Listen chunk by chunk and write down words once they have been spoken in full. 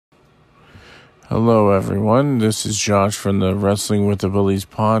Hello, everyone. This is Josh from the Wrestling with the Bullies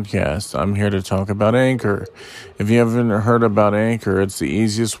podcast. I'm here to talk about Anchor. If you haven't heard about Anchor, it's the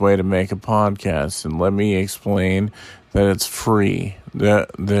easiest way to make a podcast. And let me explain that it's free.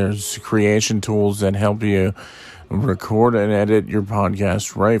 There's creation tools that help you record and edit your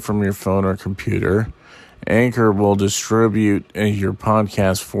podcast right from your phone or computer. Anchor will distribute your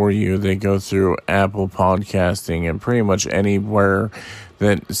podcast for you. They go through Apple Podcasting and pretty much anywhere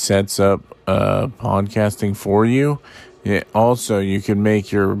that sets up podcasting for you. Also, you can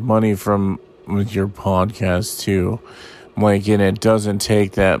make your money from with your podcast too. And it doesn't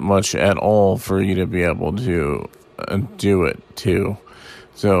take that much at all for you to be able to do it too.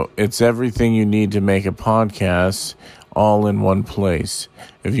 So it's everything you need to make a podcast all in one place.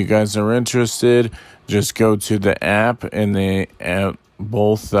 If you guys are interested, just go to the app in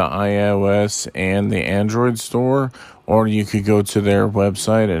both the iOS and the Android store, or you could go to their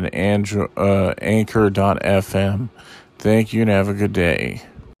website at anchor.fm. Thank you and have a good day.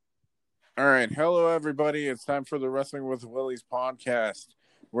 All right. Hello, everybody. It's time for the Wrestling with Willies podcast.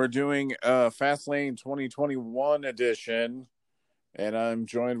 We're doing Fastlane 2021 edition, and I'm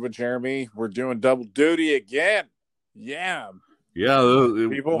joined with Jeremy. We're doing double duty again. Yeah. Yeah,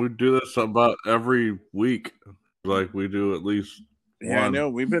 we do this about every week. Like we do at least one. I know.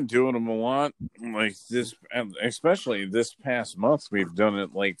 We've been doing them a lot. Like this, especially this past month, we've done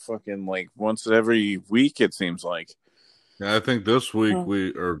it like once every week, it seems like. Yeah, I think this week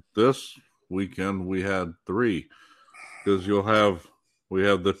this weekend we had 3. Because we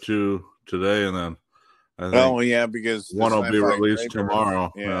have the 2 today, and then I think because one will be released tomorrow.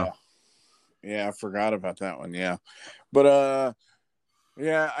 Yeah, I forgot about that one. Yeah. But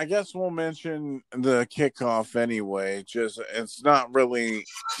I guess we'll mention the kickoff anyway. Just it's not really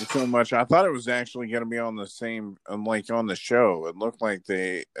so much. I thought it was actually going to be on the same, like on the show. It looked like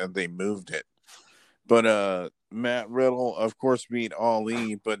they moved it. But Matt Riddle, of course, beat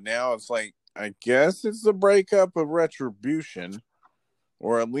Ali. But now it's like, I guess it's the breakup of Retribution,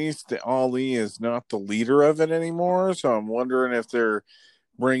 or at least Ali is not the leader of it anymore. So I'm wondering if they're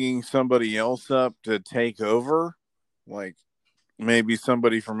bringing somebody else up to take over, like maybe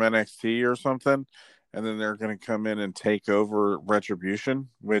somebody from NXT or something, and then they're going to come in and take over Retribution,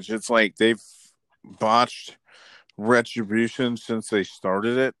 which it's like they've botched Retribution since they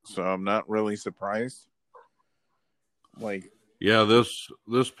started it, so I'm not really surprised. This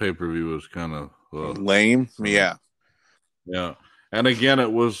pay-per-view was kind of lame. Yeah, and again,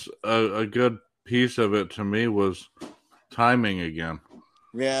 it was a good piece of it to me was timing again.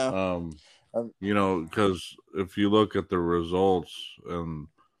 Yeah. Because if you look at the results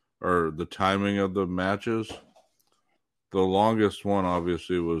or the timing of the matches, the longest one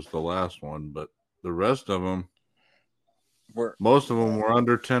obviously was the last one, but the rest of them, most of them were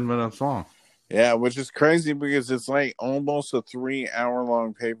under 10 minutes long. Yeah, which is crazy because it's like almost a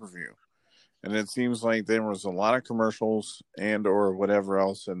 3-hour-long pay-per-view. And it seems like there was a lot of commercials and or whatever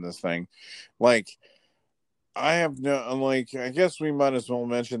else in this thing. I guess we might as well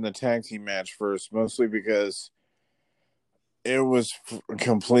mention the tag team match first, mostly because it was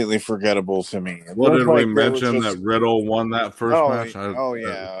completely forgettable to me. Well, did we mention that Riddle won that first match?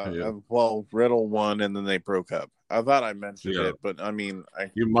 Well, Riddle won, and then they broke up. I thought I mentioned it, but I mean...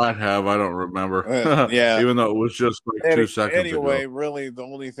 You might have. I don't remember. Even though it was just like 2 seconds anyway, ago. Really, the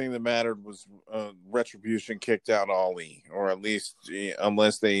only thing that mattered was Retribution kicked out Ali, or at least,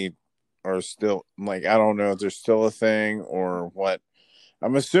 unless they are still, I don't know if they're still a thing or what.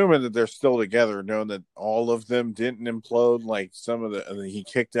 I'm assuming that they're still together, knowing that all of them didn't implode. Like some of he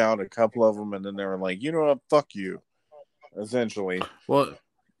kicked out a couple of them, and then they were like, you know what, fuck you, essentially. Well,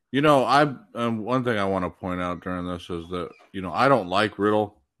 one thing I want to point out during this is that, I don't like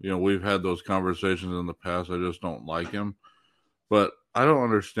Riddle. We've had those conversations in the past. I just don't like him. But I don't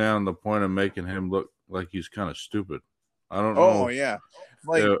understand the point of making him look like he's kind of stupid. I don't know. Oh, yeah.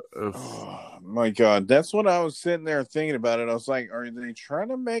 Oh, my God. That's what I was sitting there thinking about it. I was like, are they trying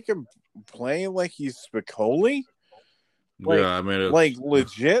to make him play like he's Spicoli?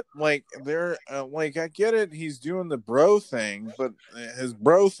 Legit. They're I get it. He's doing the bro thing, but his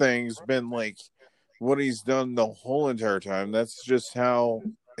bro thing's been what he's done the whole entire time. That's just how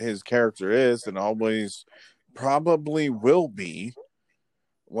his character is, and always probably will be.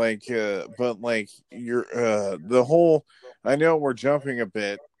 But you're the whole. I know we're jumping a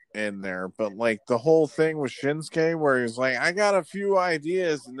bit in there, but the whole thing with Shinsuke, where he's like, I got a few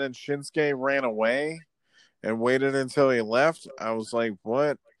ideas, and then Shinsuke ran away and waited until he left. I was like,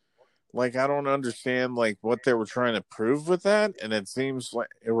 what? I don't understand what they were trying to prove with that. And it seems like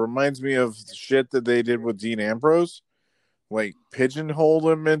it reminds me of shit that they did with Dean Ambrose, like pigeonholed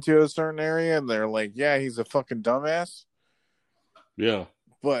him into a certain area, and they're like, yeah, he's a fucking dumbass. Yeah.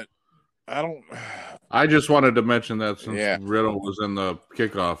 But I don't. I just wanted to mention that since Yeah, Riddle was in the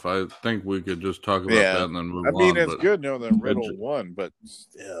kickoff, I think we could just talk about that yeah. and then move I mean, on. it's But good knowing that Riddle won, but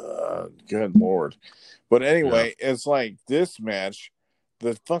good lord. But yeah, anyway, it's like this match,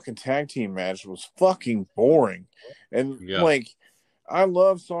 the fucking tag team match was fucking boring, and yeah, like I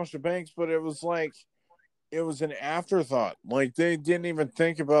love Sasha Banks, but it was like it was an afterthought. Like they didn't even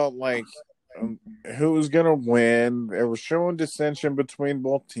think about like who was gonna win. It was showing dissension between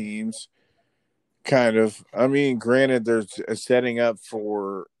both teams. Kind of. I mean, granted, there's a setting up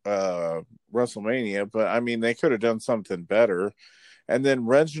for WrestleMania, but I mean, they could have done something better. And then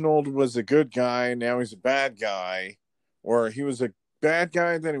Reginald was a good guy. Now he's a bad guy, or he was a bad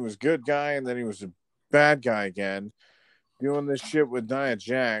guy, then he was a good guy, and then he was a bad guy again. Doing this shit with Nia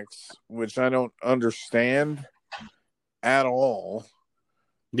Jax, which I don't understand at all.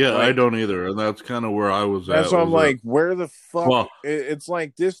 yeah. I Like, don't either, and that's kind of where I was that's at. what I'm Was that like, where the fuck? well? It's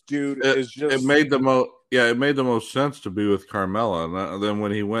like this dude It is it just. made the most it made the most sense to be with Carmella, and then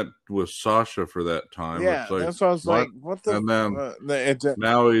when he went with Sasha for that time, it's Yeah, like that's what I was what? like. What the? And then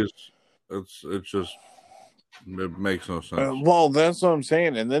now it's just it makes no sense. Well, that's what I'm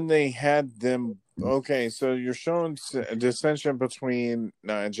saying. And then they had them. Okay, so you're showing dissension between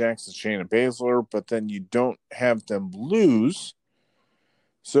Jax and Shayna Baszler, but then you don't have them lose.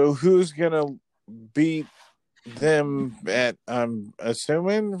 So who's gonna beat them at? I'm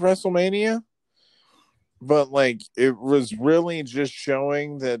assuming WrestleMania. But like, it was really just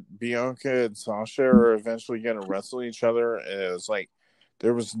showing that Bianca and Sasha are eventually gonna wrestle each other, and it was like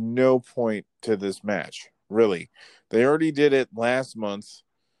there was no point to this match. Really, they already did it last month,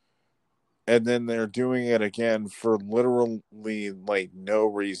 and then they're doing it again for literally like no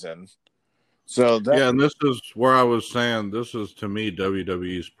reason. So that, Yeah, and this is where I was saying this is to me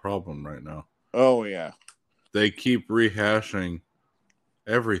WWE's problem right now. oh yeah, They keep rehashing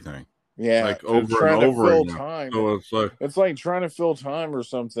everything yeah, like over and trying to over fill again. time. So it's like, It's like trying to fill time or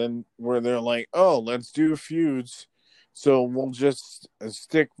something where they're like, oh, let's do feuds. So we'll just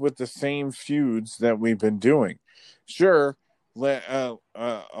stick with the same feuds that we've been doing. Sure, I'll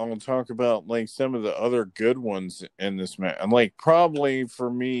talk about like some of the other good ones in this match. And like probably for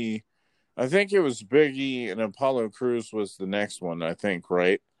me, I think it was Biggie and Apollo Crews was the next one. I think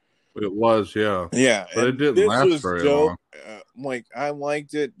right. it was, yeah, Yeah, but it and didn't this last was very dope. long. Like I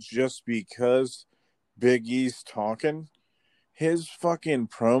liked it just because Big E's talking. His fucking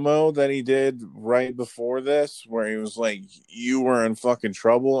promo that he did right before this, where he was like, "You were in fucking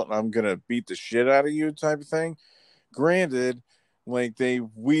trouble, and I'm gonna beat the shit out of you," type of thing. Granted, like they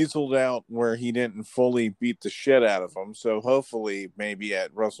weaseled out where he didn't fully beat the shit out of him. So hopefully, maybe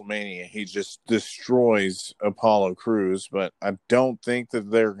at WrestleMania, he just destroys Apollo Crews. But I don't think that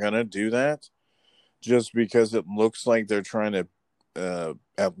they're gonna do that, just because it looks like they're trying to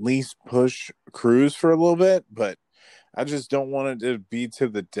at least push Crews for a little bit, but I just don't want it to be to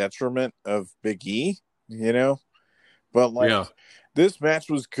the detriment of Big E, you know? But like Yeah, this match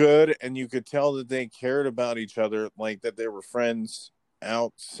was good and you could tell that they cared about each other, like that they were friends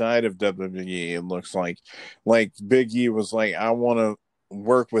outside of WWE. It looks like Big E was like, I want to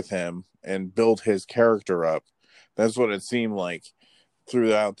work with him and build his character up. That's what it seemed like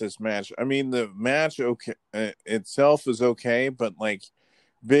throughout this match. I mean, the match itself is okay, but like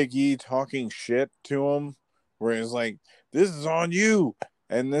Big E talking shit to him, where he's like, "This is on you,"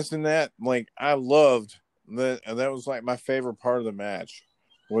 and this and that. Like, I loved that. That was like my favorite part of the match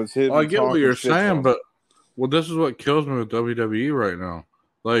was well, I him get what talking you're shit to saying, him. but well, this is what kills me with WWE right now.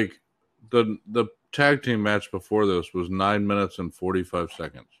 Like the tag team match before this was 9 minutes and 45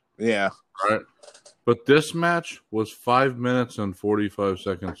 seconds, Yeah, right? But this match was 5 minutes and 45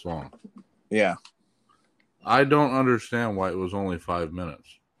 seconds long. yeah, I don't understand why it was only 5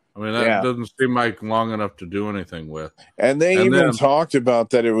 minutes. I mean, that yeah. doesn't seem like long enough to do anything with. And they And even then, talked about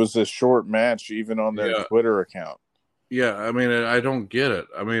that it was a short match, even on their yeah, Twitter account. yeah. I mean, I don't get it.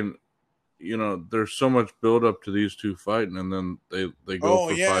 I mean, there's so much build up to these two fighting, and then they go Oh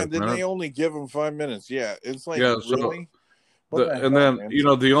for yeah, five and then they minutes. only give him 5 minutes. Yeah, it's like Yeah. So really, what the and hell, then man?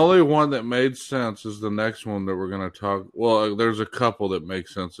 the only one that made sense is the next one that we're gonna talk. Well, there's a couple that make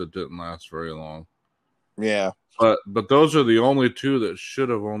sense that didn't last very long, Yeah, but those are the only two that should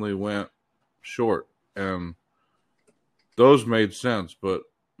have only went short, and those made sense. But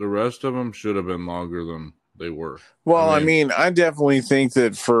the rest of them should have been longer than they were. I well, I mean, mean, I definitely think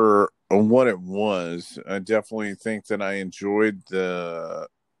that for what it was, I definitely think that I enjoyed the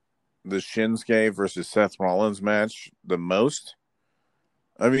Shinsuke versus Seth Rollins match the most.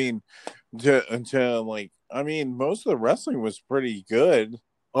 I mean, to like I mean, most of the wrestling was pretty good,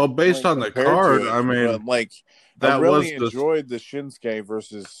 Oh, based like on the compared to card, it. I But mean, like, I that was really the enjoyed the Shinsuke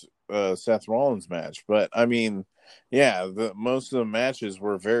versus Seth Rollins match. But I mean, yeah, most of the matches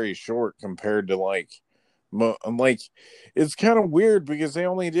were very short compared to like it's kind of weird because they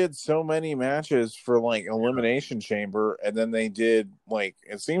only did so many matches for like Elimination Chamber, and then they did like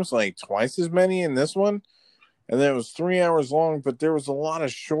it seems like twice as many in this one, and then it was 3 hours long, but there was a lot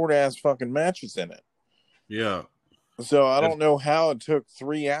of short ass fucking matches in it. yeah. So I And, don't know how it took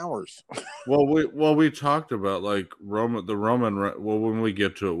 3 hours. we talked about like Roman. Well, when we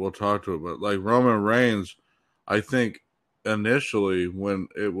get to it, we'll talk to it. But like Roman Reigns, I think initially when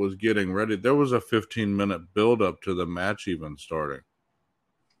it was getting ready, there was a 15-minute build up to the match even starting.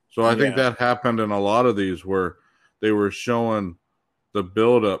 So I think Yeah. that happened in a lot of these where they were showing the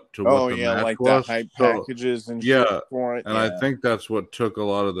build up to what Oh the yeah, match like the was. hype So packages and shit yeah, for it. and I Yeah. think that's what took a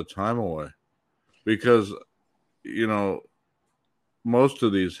lot of the time away because you know most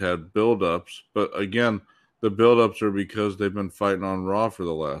of these had build ups, but again, the build ups are because they've been fighting on Raw for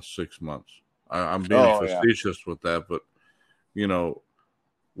the last 6 months. I'm being Oh yeah. facetious with that, but you know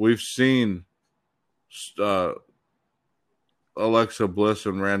we've seen uh, Alexa Bliss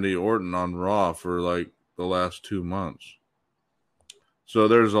and Randy Orton on Raw for like the last 2 months. So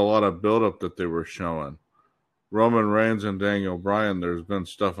there's a lot of buildup that they were showing. Roman Reigns and Daniel Bryan, there's been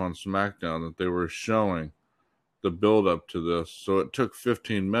stuff on SmackDown that they were showing the buildup to this. So it took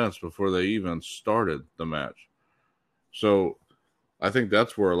 15 minutes before they even started the match. So I think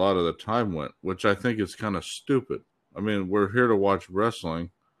that's where a lot of the time went, which I think is kind of stupid. I mean, we're here to watch wrestling,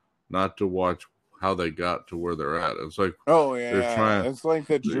 not to watch how they got to where they're at. It's like Oh they're yeah. trying. It's like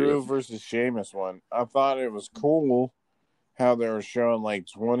the Drew versus Sheamus one. I thought it was cool how they were showing like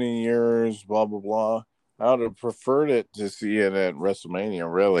 20 years, blah blah blah. I would have preferred it to see it at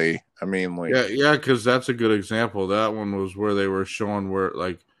WrestleMania, really. I mean, Yeah, like, yeah, because that's a good example. That one was where they were showing where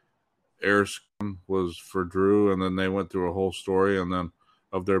like Air was for Drew, and then they went through a whole story, and then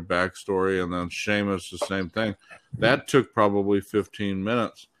of their backstory, and then Sheamus the same thing. That took probably 15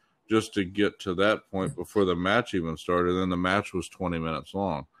 minutes just to get to that point before the match even started. And the match was 20 minutes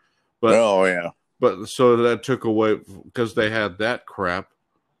long, but oh yeah. so that took away because they had that crap,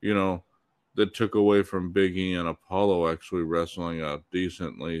 you know, that took away from Big E and Apollo actually wrestling a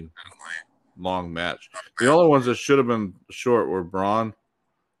decently long match. The only ones that should have been short were Braun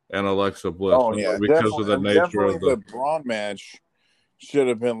and Alexa Bliss, Oh mainly yeah. because of the nature Definitely of the. the Braun match should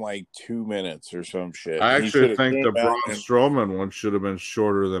have been like 2 minutes or some shit. I He actually should have think came the Braun out and Strowman one should have been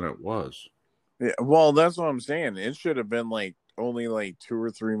shorter than it was. yeah, well, that's what I'm saying. It should have been like only like 2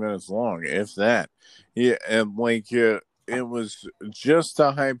 or 3 minutes long, if that. Yeah, and like it was just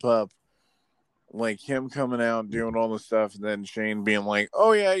to hype up like him coming out doing all the stuff, and then Shane being like,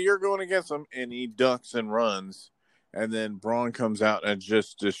 "Oh yeah, you're going against him," and he ducks and runs, and then Braun comes out and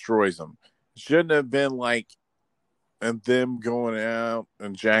just destroys him. Shouldn't have been like and them going out,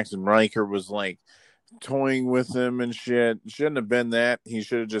 and Jackson Riker was like toying with him and shit. Shouldn't have been that. He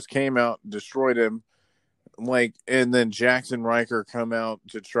should have just came out, destroyed him, like, and then Jackson Riker come out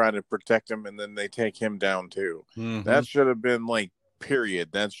to try to protect him, and then they take him down too. Mm-hmm. That should have been like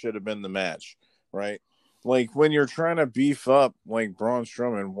period. That should have been the match, right? Like when you're trying to beef up like Braun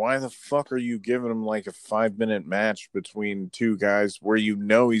Strowman, why the fuck are you giving him like a 5 minute match between two guys where you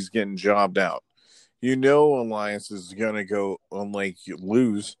know he's getting jobbed out? You know Elias is gonna go on like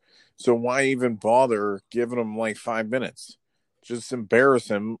lose, so why even bother giving him like 5 minutes? Just embarrass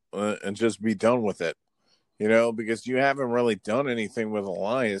him and just be done with it. You know, because you haven't really done anything with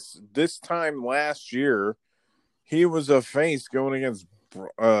Elias. This time last year, he was a face going against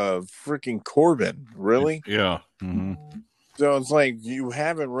freaking Corbin. Really? Yeah. Mm-hmm. So it's like you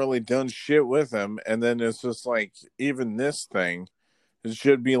haven't really done shit with him, and then it's just like even this thing, it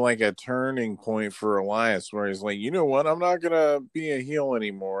should be like a turning point for Elias, where he's like, you know what, I'm not gonna be a heel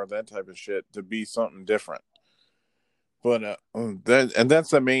anymore, that type of shit, to be something different. But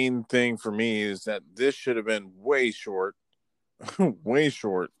that's the main thing for me is that this should have been way short, way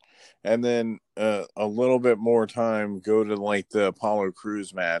short, and then a little bit more time go to like the Apollo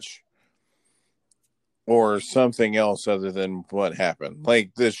Crews match or something else other than what happened.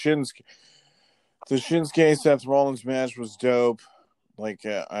 Like the Shinsuke Seth Rollins match was dope. Like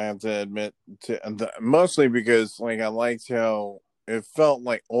I have to admit, mostly because like I liked how it felt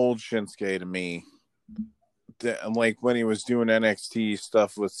like old Shinsuke to me. Like when he was doing NXT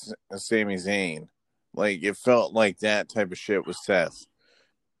stuff with Sami Zayn, like it felt like that type of shit with Seth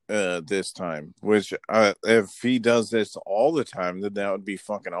this time. Which if he does this all the time, then that would be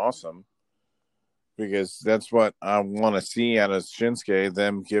fucking awesome. because that's what I want to see out of Shinsuke.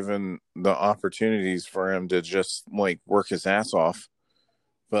 Them given the opportunities for him to just like work his ass off,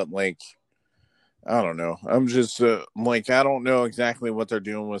 but like I don't know. I'm just like I don't know exactly what they're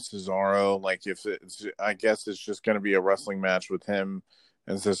doing with Cesaro. Like if it's, I guess it's just going to be a wrestling match with him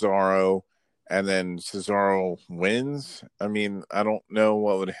and Cesaro, and then Cesaro wins. I mean, I don't know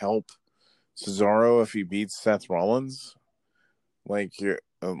what would help Cesaro if he beats Seth Rollins. Like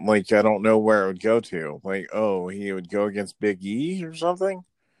I don't know where it would go to. Like, oh, he would go against Big E or something,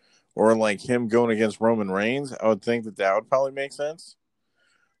 or like him going against Roman Reigns. I would think that that would probably make sense.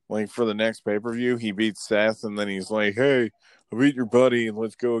 Like for the next pay per view, he beats Seth, and then he's like, "Hey, I beat your buddy, and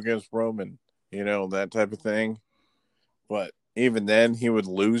let's go against Roman." You know, that type of thing. But even then, he would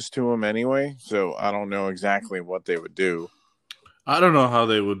lose to him anyway. So I don't know exactly what they would do. I don't know how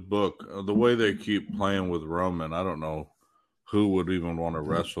they would book the way they keep playing with Roman. I don't know who would even want to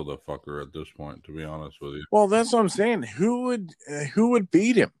wrestle the fucker at this point. To be honest with you. Well, that's what I'm saying. Who would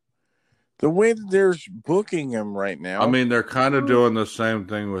beat him? The way that they're booking him right now. I mean, they're kind of doing the same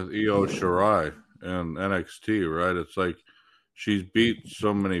thing with Io Shirai in NXT, right? It's like she's beat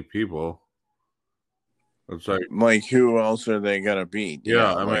so many people. It's like who else are they gonna beat?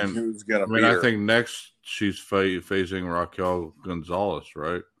 Yeah, like who's gonna beat I her? think next she's facing Raquel Gonzalez,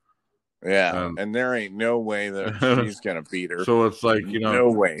 right? Yeah, and there ain't no way that she's gonna beat her. So it's like,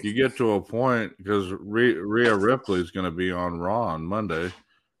 no way. You get to a point because Rhea Ripley's going to be on Raw on Monday.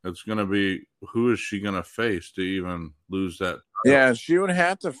 It's going to be, who is she going to face to even lose that title? Yeah, she would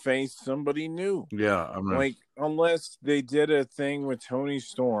have to face somebody new. Yeah, I mean, like unless they did a thing with Toni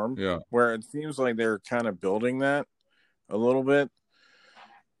Storm, where it seems like they're kind of building that a little bit,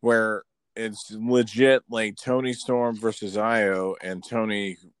 where it's legit like Toni Storm versus Io, and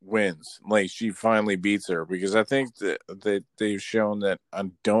Toni wins. Like she finally beats her, because I think that they've shown that I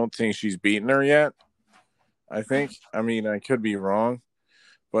don't think she's beaten her yet. I think. I mean, I could be wrong,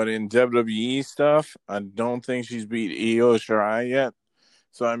 but in WWE stuff, I don't think she's beat Io Shirai yet.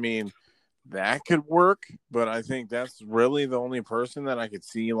 So I mean, that could work, but I think that's really the only person that I could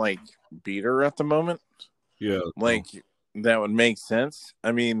see like beat her at the moment. Yeah, like that would make sense.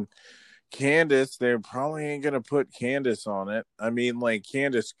 I mean, Candice, they probably ain't gonna put Candice on it. I mean, like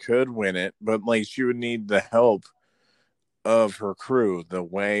Candice could win it, but like she would need the help of her crew, the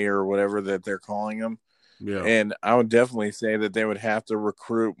Way or whatever that they're calling them. Yeah, and I would definitely say that they would have to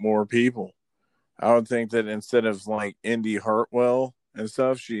recruit more people. I would think that instead of like Indy Hartwell and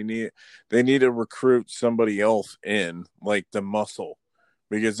stuff, they need to recruit somebody else in, like the Muscle,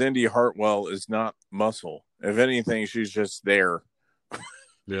 because Indy Hartwell is not muscle. If anything, she's just there.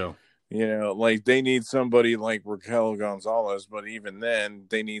 Yeah. Like they need somebody like Raquel Gonzalez, but even then,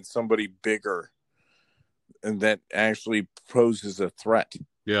 they need somebody bigger and that actually poses a threat.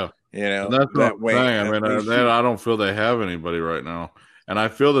 Yeah. And that's that what I'm saying. I mean, I don't feel they have anybody right now. And I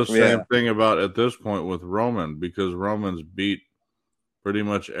feel the same thing about at this point with Roman, because Roman's beat pretty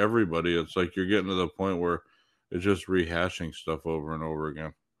much everybody. It's like you're getting to the point where it's just rehashing stuff over and over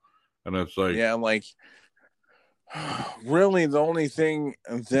again. And it's like, yeah, like really the only thing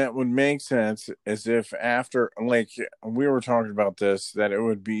that would make sense is if after, like we were talking about this, that it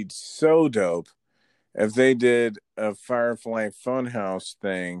would be so dope if they did a Firefly Funhouse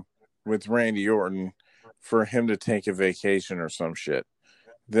thing with Randy Orton for him to take a vacation or some shit.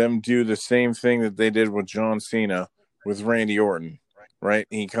 Them do the same thing that they did with John Cena with Randy Orton, right?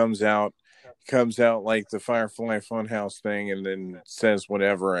 He comes out like the Firefly Funhouse thing, and then says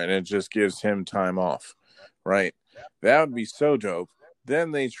whatever, and it just gives him time off, right? That would be so dope.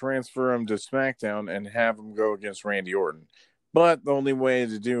 Then they transfer him to SmackDown and have him go against Randy Orton. But the only way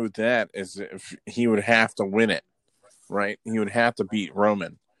to do that is if he would have to win it, right? He would have to beat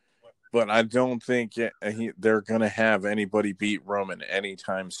Roman. But I don't think they're going to have anybody beat Roman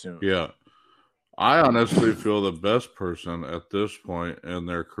anytime soon. Yeah. I honestly feel the best person at this point in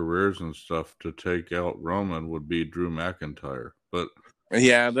their careers and stuff to take out Roman would be Drew McIntyre. But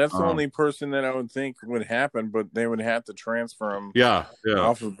yeah, that's the only person that I would think would happen, but they would have to transfer him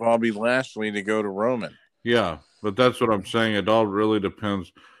off of Bobby Lashley to go to Roman. Yeah, but that's what I'm saying. It all really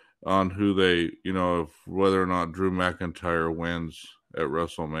depends on who they, whether or not Drew McIntyre wins at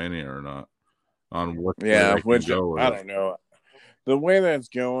WrestleMania or not. On what which go with I don't know. The way that's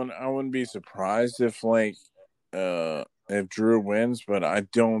going, I wouldn't be surprised if if Drew wins, but I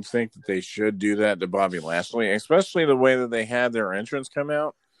don't think that they should do that to Bobby Lashley, especially the way that they had their entrance come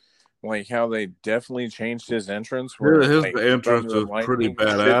out. Like how they definitely changed his entrance. His entrance is pretty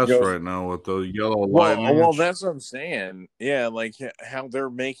badass right now with the yellow lightning. Well, that's what I'm saying. Yeah, like how they're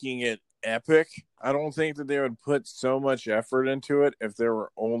making it epic. I don't think that they would put so much effort into it if they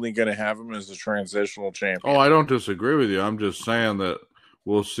were only going to have him as a transitional Oh, champion. I don't disagree with you. I'm just saying that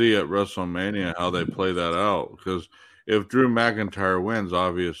we'll see at WrestleMania how they play that out. Because if Drew McIntyre wins,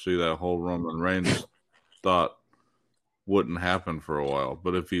 obviously that whole Roman Reigns thought wouldn't happen for a while.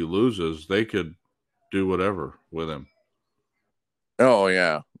 But if he loses, they could do whatever with him. Oh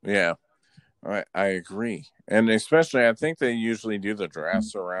yeah, yeah. I agree, and especially I think they usually do the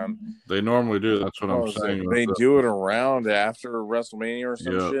drafts around. They normally do. That's what I'm What was it? saying. They do it around after WrestleMania or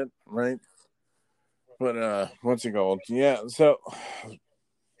some Yeah. shit, right? But what's it called? Yeah. So,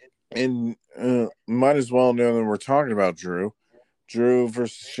 and might as well know that we're talking about Drew. Drew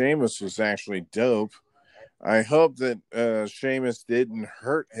versus Sheamus was actually dope. I hope that Sheamus didn't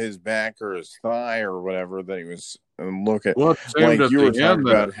hurt his back or his thigh or whatever that he was looking. Well, it seemed Like at you were the talking end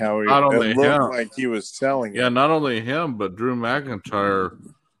that about how not it only looked him, like he was selling yeah, it. not only him, but Drew McIntyre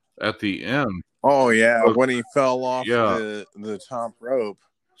at the end. Oh yeah, when he fell off Yeah, the top rope.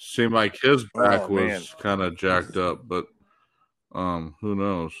 seemed like his back Oh man. was kind of jacked up, but who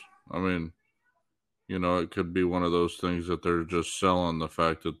knows? I mean, it could be one of those things that they're just selling the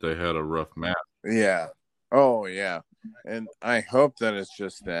fact that they had a rough match. Yeah. Oh yeah. And I hope that it's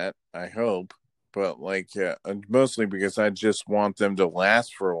just that. I hope. But mostly because I just want them to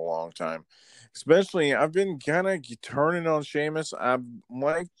last for a long time. Especially I've been kind of turning on Sheamus. I've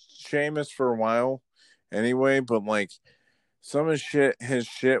liked Sheamus for a while anyway, but like some of his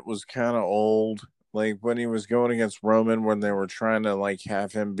shit was kind of old. Like when he was going against Roman when they were trying to like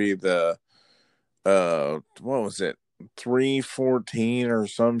have him be the what was it, 314 or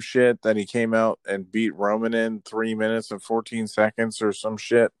some shit that he came out and beat Roman in 3 minutes and 14 seconds or some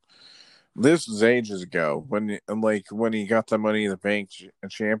shit. This was ages ago when he got the Money in the Bank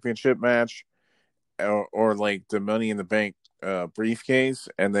championship match, or like the Money in the Bank briefcase,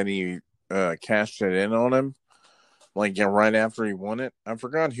 and then he cashed it in on him right after he won it. I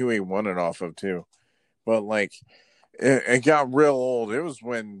forgot who he won it off of too, but like it got real old. It was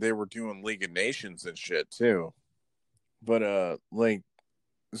when they were doing League of Nations and shit too. But like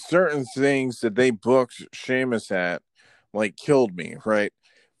certain things that they booked Sheamus at killed me, right?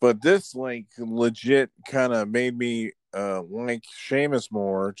 But this legit kind of made me like Sheamus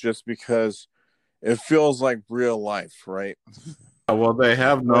more just because it feels like real life, right? Well, they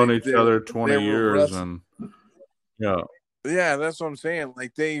have known Like each other they 20 were years, and yeah, yeah, that's what I'm saying.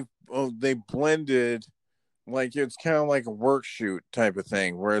 Like they blended. Like it's kind of like a work shoot type of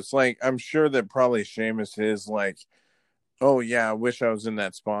thing where it's like I'm sure that probably Sheamus is like, oh yeah, I wish I was in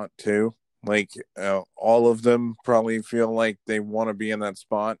that spot too. Like all of them probably feel like they want to be in that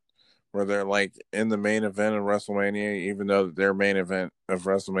spot where they're like in the main event of WrestleMania, even though their main event of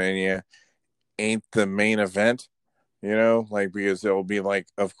WrestleMania ain't the main event, like because it'll be like,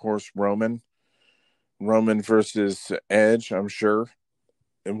 of course, Roman versus Edge, I'm sure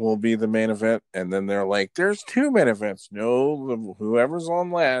it will be the main event. And then they're like, there's two main events. No, whoever's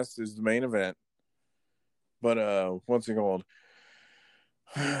on last is the main event. But what's it called?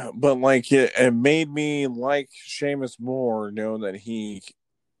 But like it made me like Sheamus more, that he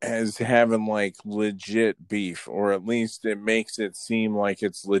is having like legit beef, or at least it makes it seem like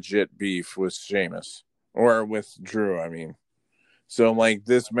it's legit beef with Sheamus or with Drew. I mean, so like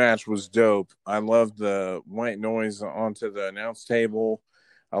this match was dope. I loved the white noise onto the announce table.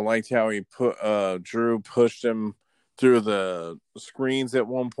 I liked how he put Drew pushed him through the screens at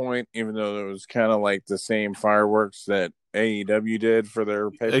one point, even though it was kind of like the same fireworks that AEW did for their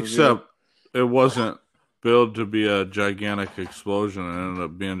pay-per-view. except it wasn't billed to be a gigantic explosion and ended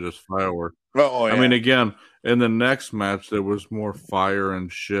up being just fireworks. Oh I mean, yeah. again, in the next match, there was more fire and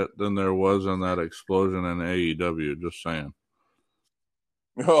shit than there was in that explosion in AEW. Just saying.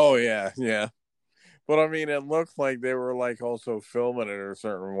 Oh yeah, yeah. But I mean, it looked like they were like also filming it a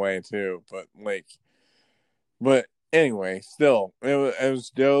certain way too. But anyway, still, it was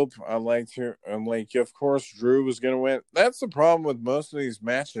dope. I liked her, and like, of course, Drew was gonna win. That's the problem with most of these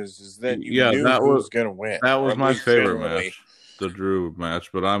matches is that you Yeah, knew who was gonna win, that or was at my least favorite generally. match, the Drew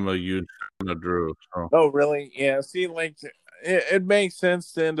match. But I'm a huge fan of Drew. So Oh, really? Yeah. See, like, it makes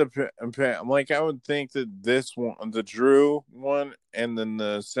sense to end up. Like, I would think that this one, the Drew one, and then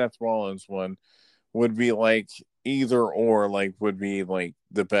the Seth Rollins one, would be like either or, like would be like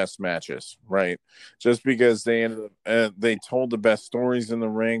the best matches, right? Just because they ended up, they told the best stories in the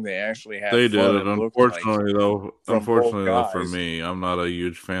ring. They actually had they did fun. it. It looked like from both Unfortunately though, for guys. me, I'm not a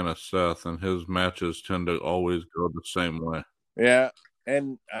huge fan of Seth, and his matches tend to always go the same way. Yeah.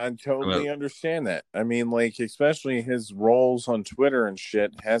 And I And totally understand that. I mean, like, especially his roles on Twitter and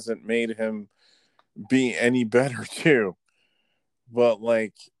shit hasn't made him be any better, too. But,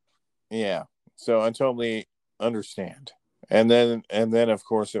 like, Yeah. So I totally understand. And then of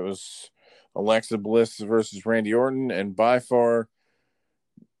course it was Alexa Bliss versus Randy Orton, and by far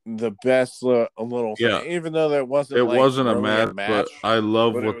the best little Yeah, thing, even though that wasn't it like wasn't a really a match, but match, I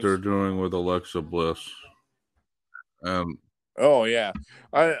love but it what they're was. doing with Alexa Bliss. And Oh yeah,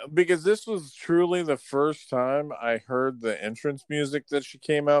 I because this was truly the first time I heard the entrance music that she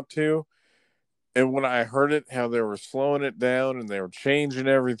came out to, and when I heard it, how they were slowing it down and they were changing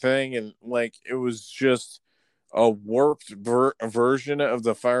everything, and like it was just a warped version of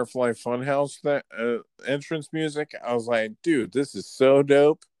the Firefly Funhouse that entrance music. I was like, dude, this is so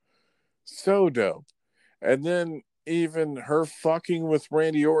dope, so dope. And then even her fucking with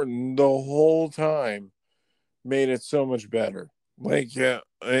Randy Orton the whole time made it so much better. Like, yeah,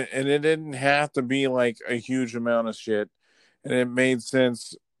 and it didn't have to be like a huge amount of shit, and it made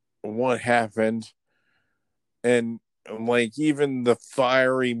sense what happened, and like even the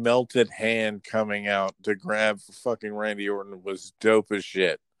fiery melted hand coming out to grab fucking Randy Orton was dope as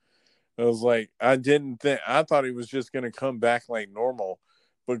shit. I was like, I thought he was just gonna come back like normal,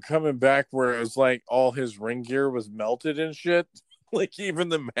 but coming back where it was like all his ring gear was melted and shit, like even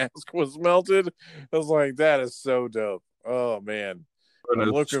the mask was melted. I was like, that is so dope. Oh man, I'm his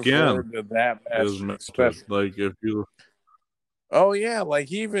looking skin forward to that is match, melted. especially. Like if you, Oh yeah, like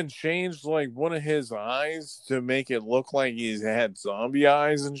he even changed like one of his eyes to make it look like he's had zombie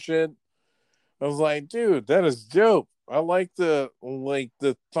eyes and shit. I was like, dude, that is dope. I like the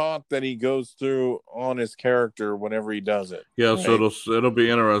thought that he goes through on his character whenever he does it. yeah. So Right? it'll be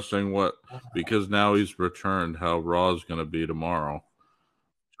interesting what, because now he's returned, how Raw is going to be tomorrow.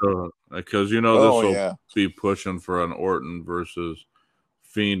 So because this Oh will yeah. be pushing for an Orton versus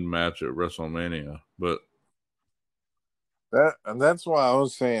Fiend match at WrestleMania, but That's why I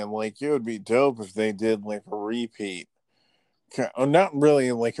was saying like it would be dope if they did like a repeat. Not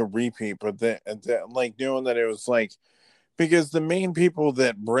really like a repeat, but that like knowing that it was like because the main people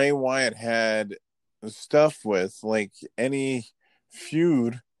that Bray Wyatt had stuff with, like any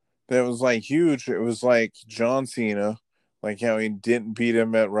feud that was like huge, it was like John Cena, like how he didn't beat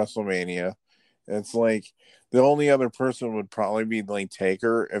him at WrestleMania. It's like the only other person would probably be like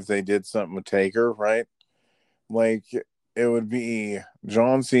Taker if they did something with Taker, right? Like it would be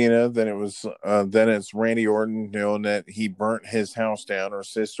John Cena, then it's Randy Orton, knowing that he burnt his house down, or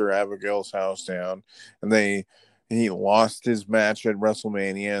sister Abigail's house down, and he lost his match at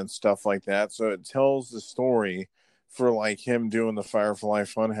WrestleMania and stuff like that. So it tells the story for like him doing the Firefly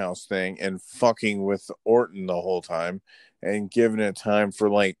Funhouse thing and fucking with Orton the whole time, and giving it time for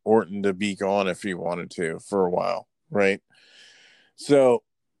like Orton to be gone if he wanted to for a while, right? So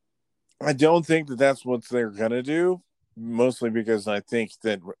I don't think that that's what they're gonna do. Mostly because I think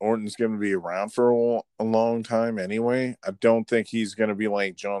that Orton's going to be around for a long time anyway. I don't think he's going to be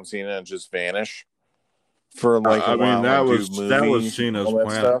like John Cena and just vanish for like a I mean while and do that was movies and Cena's all that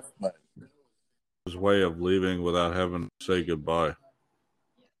plan, stuff. But his way of leaving without having to say goodbye.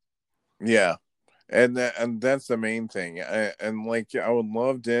 yeah, and that's the main thing. And like I would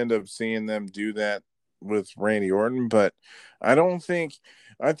love to end up seeing them do that with Randy Orton, but I don't think.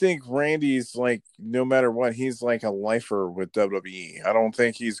 I think Randy's like no matter what, he's like a lifer with WWE. I don't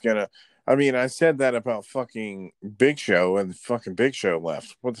think he's gonna. I mean, I said that about fucking Big Show, and fucking Big Show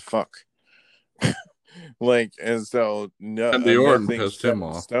left. What the fuck? Like, and so And the Orton nothing's pissed set him in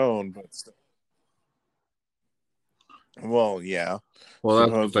off. stone. But well, yeah, Well,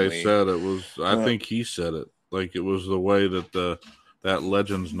 that's what they supposedly. said. It was. I Uh, think he said it. Like it was the way that that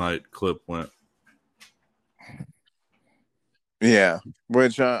Legends Night clip went. Yeah,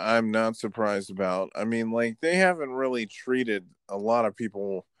 which I'm not surprised about. I mean, like they haven't really treated a lot of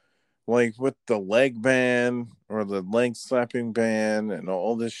people like with the leg ban or the leg slapping ban and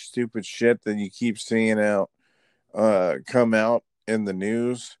all this stupid shit that you keep seeing come out in the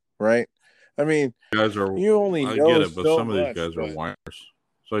news, right? I mean, Guys are. you only I get know it, but so some of these much, guys are but whiners.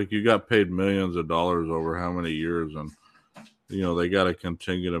 It's like you got paid millions of dollars over how many years, and they got to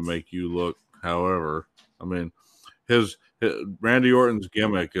continue to make you look. However, I mean, his Randy Orton's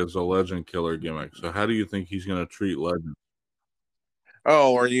gimmick is a legend killer gimmick. So how do you think he's going to treat legend?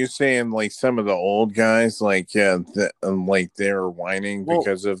 oh, are you saying like some of the old guys, like like they're whining Well,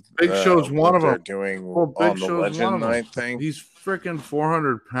 because of Big Show's one what of them. they're doing Well, Big on the Show's one Legend of them. Night thing? He's freaking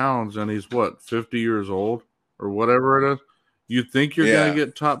 400 pounds, and he's what, 50 years old or whatever it is. You think you're going to Yeah,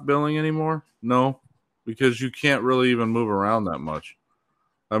 get top billing anymore? No, because you can't really even move around that much.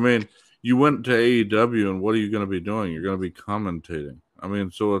 I mean, you went to AEW, and what are you going to be doing? You're going to be commentating. I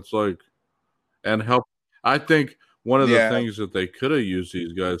mean, so it's like, and help. I think one of the yeah, things that they could have used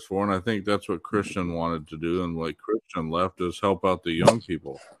these guys for, and I think that's what Christian wanted to do, and like Christian left, is help out the young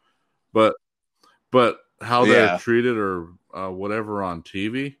people. But how they're Yeah. treated or whatever on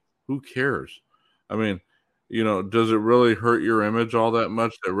TV, who cares? I mean, does it really hurt your image all that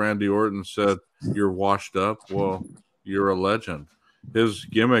much that Randy Orton said you're washed up? Well, you're a legend. His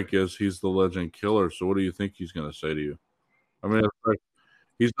gimmick is he's the legend killer. So what do you think he's going to say to you? I mean, it's like,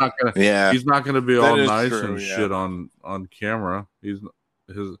 he's not gonna Yeah. he's not gonna be That all is nice true. and Yeah. shit on camera. His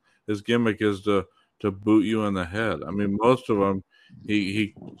his gimmick is to boot you in the head. I mean, most of them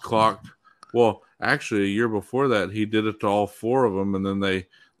he clocked. Well, actually, a year before that, he did it to all four of them, and then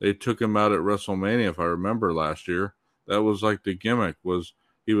they took him out at WrestleMania, if I remember last year. That was like the gimmick was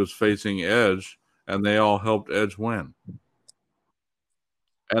he was facing Edge, and they all helped Edge win.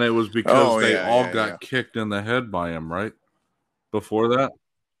 And it was because Oh, they yeah, all yeah, yeah. got kicked in the head by him, right? Before that,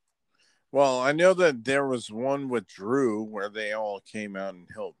 Well, I know that there was one with Drew where they all came out and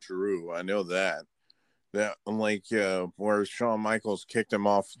helped Drew. I know that. That where Shawn Michaels kicked him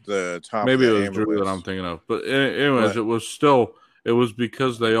off the top of maybe it the was Drew that I'm ambulance. thinking of. But anyways, But it was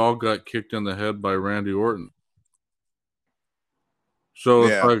because they all got kicked in the head by Randy Orton. So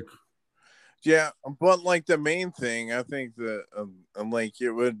it's yeah. like, Yeah, but like the main thing, I think that like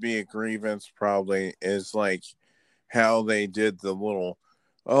it would be a grievance probably is like how they did the little,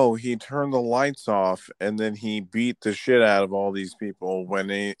 oh, he turned the lights off and then he beat the shit out of all these people when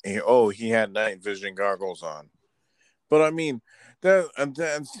he had night vision goggles on. But I mean that's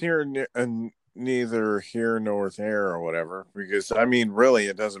neither here nor there or whatever, because I mean really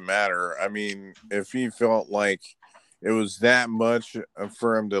it doesn't matter. I mean if he felt like it was that much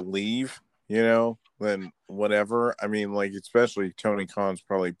for him to leave, then whatever. I mean, like, especially Tony Khan's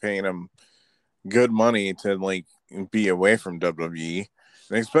probably paying him good money to like be away from WWE.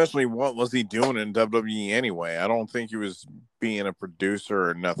 And especially what was he doing in WWE anyway? I don't think he was being a producer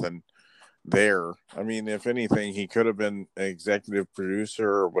or nothing there. I mean, if anything, he could have been an executive producer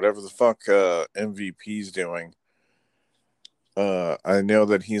or whatever the fuck MVP's doing. I know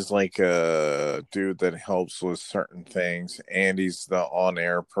that he's like a dude that helps with certain things, and he's the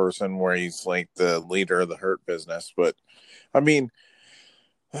on-air person where he's like the leader of the Hurt Business. But I mean,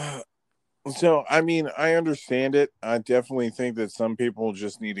 so I mean, I understand it. I definitely think that some people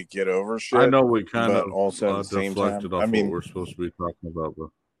just need to get over I shit, know we kind but also at the of same time, deflected I off what mean, we're supposed to be talking about, but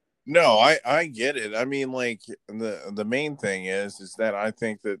no, I get it. I mean, like the main thing is that I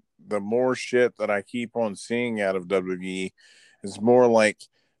think that the more shit that I keep on seeing out of WWE is more like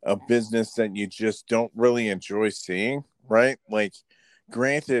a business that you just don't really enjoy seeing, right? Like,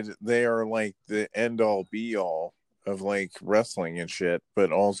 granted, they are like the end all be all of like wrestling and shit,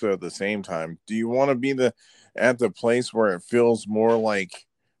 but also at the same time, do you want to be at the place where it feels more like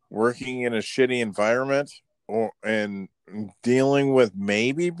working in a shitty environment and dealing with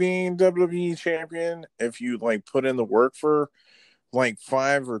maybe being WWE champion if you like put in the work for like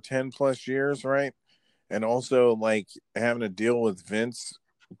 5 or 10 plus years, right? And also like having to deal with Vince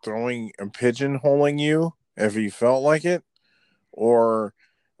throwing and pigeonholing you if he felt like it, or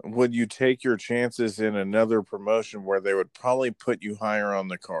would you take your chances in another promotion where they would probably put you higher on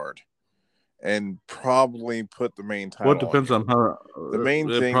the card and probably put the main well, it title on depends you? on how. The main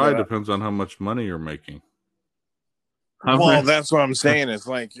It thing probably that depends on how much money you're making. How well, much? that's what I'm saying. It's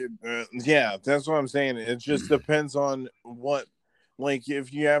like, yeah, that's what I'm saying. It just depends on what, like,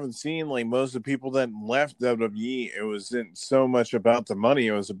 if you haven't seen, like, most of the people that left WWE, it wasn't so much about the money.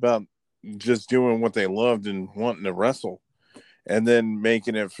 It was about just doing what they loved and wanting to wrestle, and then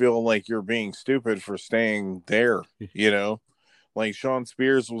making it feel like you're being stupid for staying there, you know? Like, Sean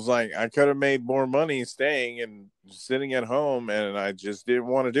Spears was like, I could have made more money staying and sitting at home, and I just didn't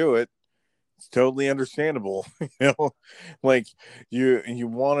want to do it. It's totally understandable. Like you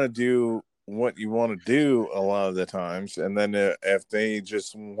want to do what you want to do a lot of the times, and then if they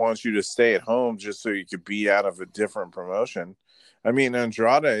just want you to stay at home just so you could be out of a different promotion. I mean,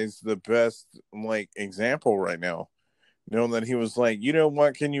 Andrade is the best like example right now, knowing that he was like, you know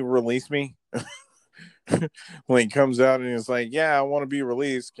what, can you release me? When he comes out and he's like, yeah, I want to be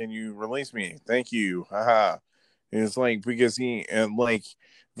released, can you release me, thank you, haha. And it's like, because he and like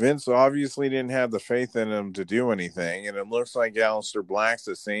Vince obviously didn't have the faith in him to do anything, and it looks like Aleister Black's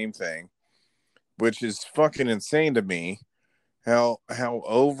the same thing, which is fucking insane to me. How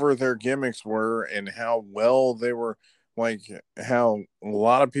over their gimmicks were and how well they were, like how a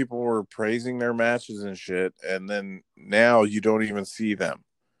lot of people were praising their matches and shit, and then now you don't even see them.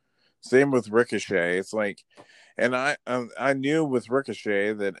 Same with Ricochet. It's like, and I knew with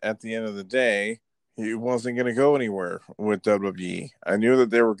Ricochet that at the end of the day, he wasn't going to go anywhere with WWE. I knew that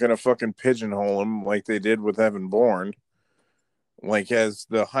they were going to fucking pigeonhole him like they did with Evan Bourne, like as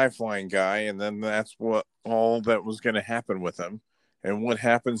the high flying guy, and then that's what all that was going to happen with him. And what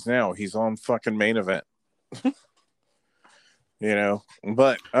happens now? He's on fucking main event.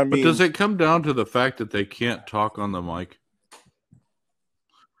 But I But does mean, it come down to the fact that they can't talk on the mic?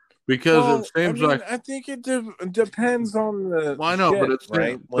 Because it well, I seems mean, like I think it depends on the well, I know, shit,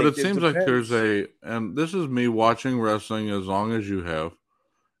 right? but Like it it seems like there's depends. and this is me watching wrestling as long as you have,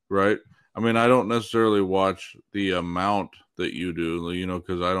 right? I mean, I don't necessarily watch the amount that you do,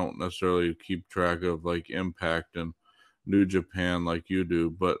 because I don't necessarily keep track of like Impact and New Japan like you do,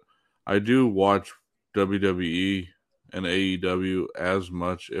 but I do watch WWE and AEW as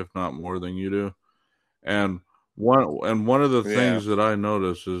much, if not more than you do. And one of the Yeah. things that I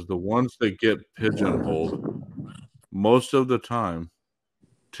notice is the ones that get pigeonholed most of the time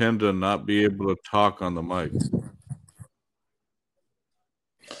tend to not be able to talk on the mic.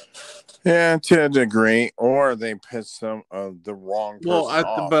 Yeah, to a degree, or they piss the wrong Well, person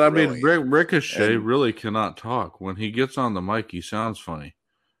off, but I mean, really. Ricochet And really cannot talk. When he gets on the mic, he sounds funny,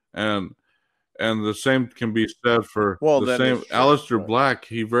 and the same can be said for well, the that is same true. Aleister Black.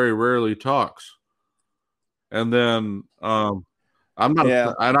 He very rarely talks, and then I'm not,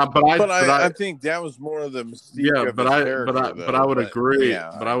 Yeah, I not, but but I think that was more of the mystique yeah, of his character, but I though. would But agree, yeah,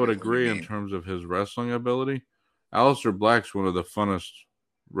 I I would get what you agree in mean. terms of his wrestling ability. Aleister Black's one of the funnest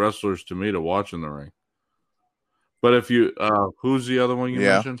wrestlers to me to watch in the ring. But if you, who's the other one you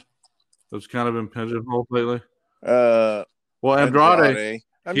Yeah. mentioned that's kind of been pigeonholed lately? Uh, Well, Andrade, Andrade.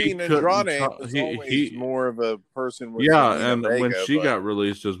 I he mean, couldn't Andrade talk. was always more of a person with Yeah, Selena and when Vega, she but got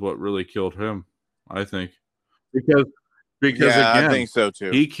released is what really killed him, I think, because yeah, I again, think so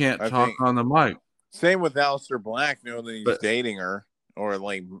too. he can't I talk think on the mic. same with Aleister Black, knowing that he's But dating her or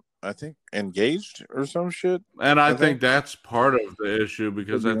like I think engaged or some shit. and I I think think that's part of the issue could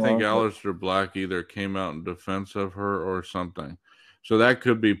because be I think wrong, but Aleister Black either came out in defense of her or something. So that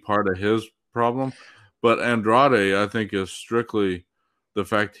could be part of his problem. But Andrade, I think, is strictly the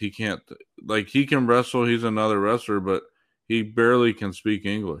fact he can't, like, he can wrestle. He's another wrestler, but he barely can speak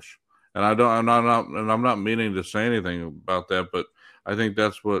English. And I'm not meaning to say anything about that, but I think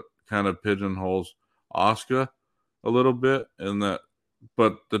that's what kind of pigeonholes Asuka a little bit in that.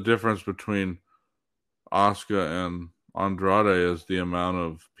 But the difference between Asuka and Andrade is the amount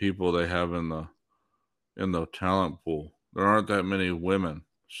of people they have in the talent pool. There aren't that many women.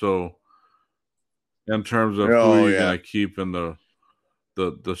 So in terms of who oh you're yeah, gonna keep in the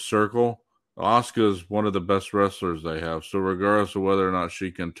circle, Asuka is one of the best wrestlers they have. So regardless of whether or not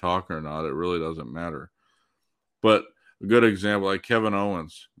she can talk or not, it really doesn't matter. But a good example, like Kevin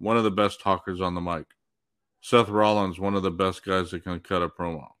Owens, one of the best talkers on the mic. Seth Rollins, one of the best guys that can cut a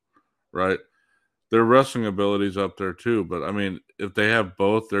promo, right? Their wrestling abilities up there too. But I mean, if they have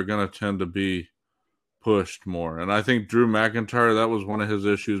both, they're going to tend to be pushed more. And I think Drew McIntyre, that was one of his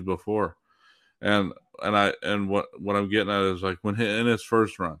issues before. And what I'm getting at is like when in his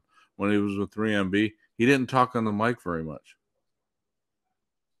first run, when he was with 3MB, he didn't talk on the mic very much.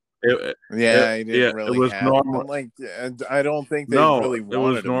 yeah. He Yeah, didn't it really was have normal. like. I don't think they No, really it was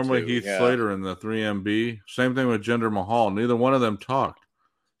wanted him normally to. Heath Yeah, Slater in the 3MB. Same thing with Jinder Mahal. Neither one of them talked.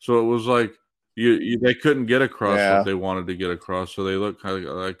 So it was like they couldn't get across what yeah, they wanted to get across, so they looked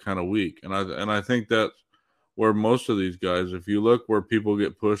kind of weak. And I think that's where most of these guys, if you look where people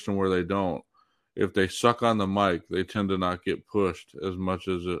get pushed and where they don't, if they suck on the mic, they tend to not get pushed as much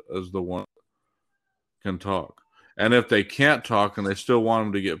as the one can talk. And if they can't talk and they still want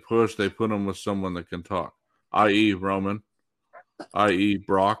them to get pushed, they put them with someone that can talk, i.e. Roman, i.e.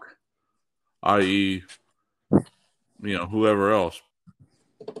 Brock, i.e. Whoever else.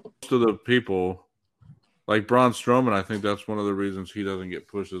 Most of the people like Braun Strowman, I think that's one of the reasons he doesn't get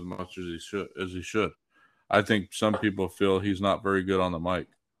pushed as much as he should. I think some people feel he's not very good on the mic.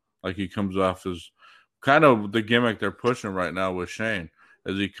 Like he comes off as kind of the gimmick they're pushing right now with Shane,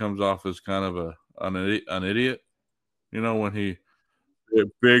 as he comes off as kind of an idiot. When he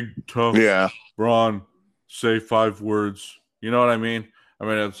big tough yeah, Braun say 5 words. You know what I mean? I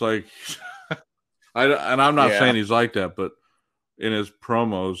mean it's like and I'm not yeah, saying he's like that, but in his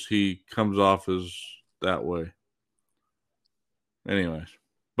promos he comes off as that way. Anyways,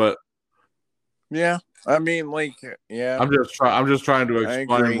 but yeah. I mean, like, yeah, I'm just trying to I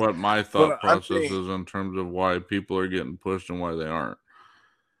explain agree. what my But thought I process think, is in terms of why people are getting pushed and why they aren't.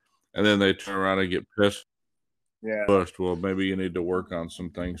 And then they turn around and get yeah. pushed. Well, maybe you need to work on some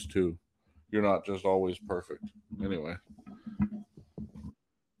things too. You're not just always perfect. Anyway.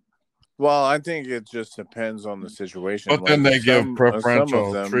 Well, I think it just depends on the situation. But then Like they give some of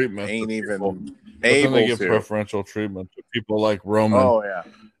preferential them treatment to ain't people. even But then they able give to. preferential treatment to people like Roman, Oh yeah,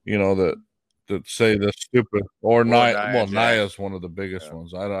 that say the stupid or or Nia. Nia Well, Jax. Nia's one of the biggest Yeah.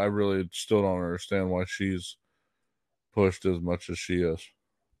 ones. I really still don't understand why she's pushed as much as she is.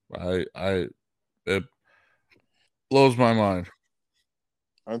 It blows my mind.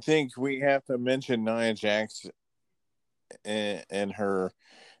 I think we have to mention Nia Jax and her,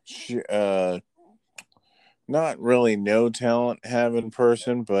 not really no talent having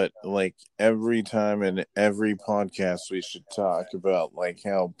person, but like every time in every podcast we should talk about like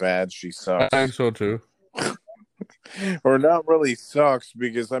how bad she I sucks. think so too. Or not really sucks,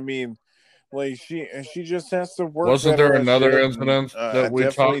 because I mean, like she just has to work Wasn't better there at another shit. incident And, that I we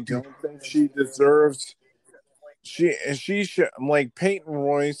definitely talked? don't think she deserves. She should, like Peyton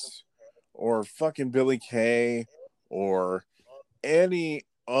Royce or fucking Billy Kay or any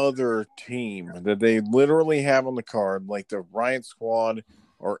other team that they literally have on the card, like the Riot Squad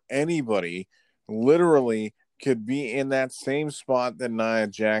or anybody, literally could be in that same spot that Nia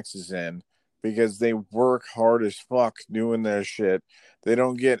Jax is in, because they work hard as fuck doing their shit. They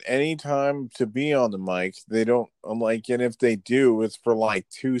don't get any time to be on the mic. They don't, like, and if they do, it's for like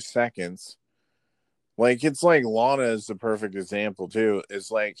 2 seconds. Like, it's like Lana is the perfect example too. It's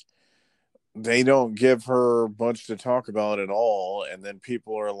like they don't give her much to talk about at all, and then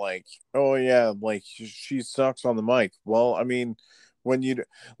people are like, oh yeah, like she sucks on the mic. Well, I mean, when you,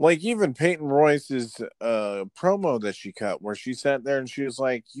 like, even Peyton Royce's promo that she cut, where she sat there and she was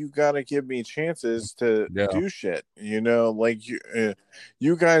like, you gotta give me chances to Yeah. do shit, like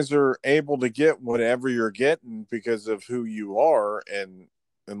you guys are able to get whatever you're getting because of who you are, and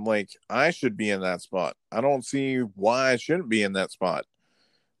like I should be in that spot. I don't see why I shouldn't be in that spot.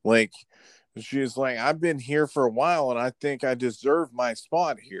 Like, she's like, I've been here for a while and I think I deserve my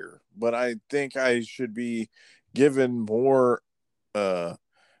spot here, but I think I should be given more. I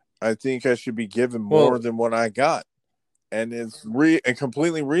think I should be given more than what I got. And it's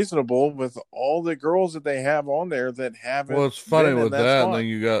completely reasonable with all the girls that they have on there that haven't. Well, it's funny been with in that, spot. and then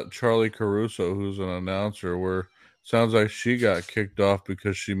you got Charlie Caruso, who's an announcer, where it sounds like she got kicked off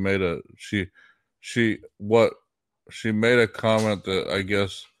because she made a comment that I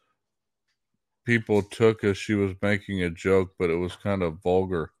guess people took as she was making a joke, but it was kind of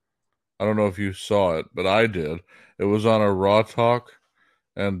vulgar. I don't know if you saw it, but I did. It was on a Raw Talk,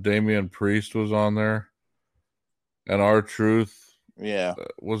 and Damian Priest was on there, and R-Truth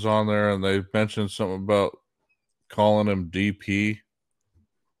was on there, and they mentioned something about calling him DP,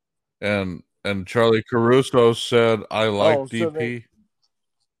 and Charlie Caruso said, "I like DP."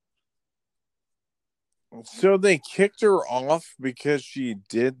 So they kicked her off because she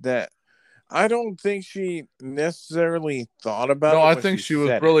did that. I don't think she necessarily thought about it. No, I think she was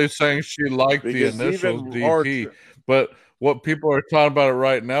really saying she liked the initials DP. But what people are talking about it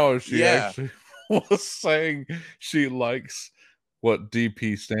right now is she actually was saying she likes what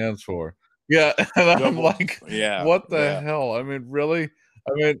DP stands for. Yeah, and I'm like, what the hell? I mean, really?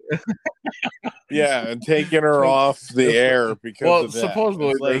 I mean, and taking her off the air because of that.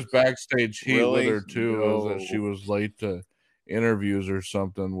 Supposedly there's like, backstage heat really? with her too, is that she was late to interviews or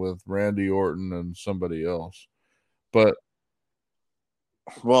something with Randy Orton and somebody else. But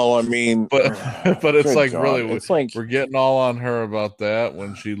well, I mean, but it's like, God. really, it's like we're getting all on her about that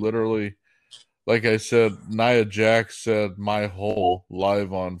when she literally, like I said, Nia Jax said "my hole"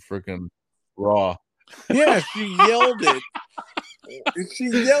 live on freaking Raw. Yeah, she yelled it. She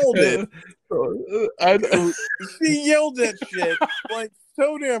yelled it. She yelled that shit like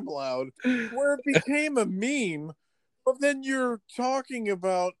so damn loud, where it became a meme. But then you're talking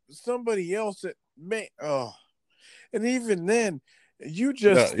about somebody else that may. Oh, and even then, you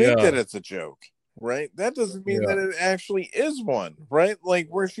just think that it's a joke, right? That doesn't mean that it actually is one, right? Like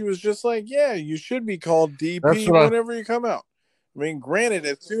where she was just like, "Yeah, you should be called DP whenever you come out." I mean, granted,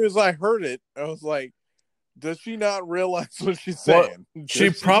 as soon as I heard it, I was like, does she not realize what she's saying? She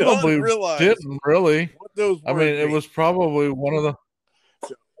probably didn't really. What those I mean, it was probably one of the.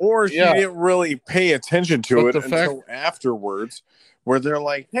 Or she didn't really pay attention to it until afterwards, where they're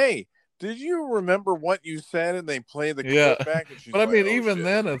like, "Hey, did you remember what you said?" And they play the clip back. And she's but I mean, like, even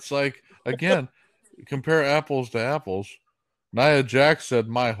then, it's like, again, compare apples to apples. Nia Jax said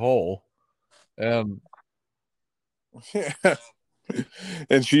 "my hole," and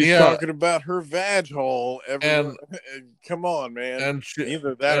and she's talking about her vag hole. Everyone, come on, man. And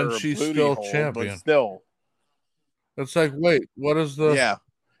either that or a she's booty still hole, champion. but still, it's like, wait, what is the?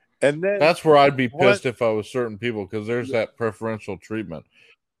 And then that's where I'd be pissed if I was certain people, because there's that preferential treatment.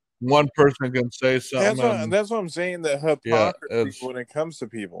 One person can say something. That's what I'm saying. The hypocrisy when it comes to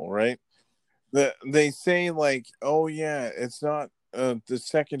people, right? They say like, "Oh yeah, it's not the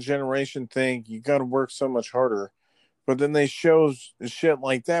second generation thing. You got to work so much harder," but then they show shit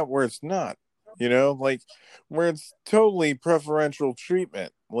like that where it's not. You know, like where it's totally preferential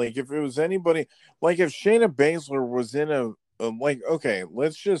treatment. Like if it was anybody, like if Shayna Baszler was in a like, okay,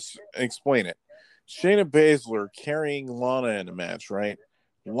 let's just explain it. Shayna Baszler carrying Lana in a match, right?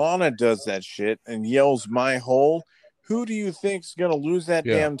 Lana does that shit and yells "my hole." Who do you think's gonna lose that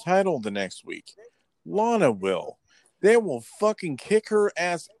Yeah. damn title the next week? Lana will. They will fucking kick her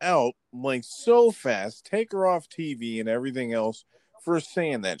ass out like so fast, take her off TV and everything else for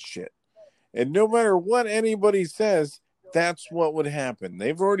saying that shit. And no matter what anybody says, that's what would happen.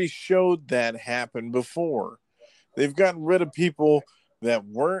 They've already showed that happen before. They've gotten rid of people that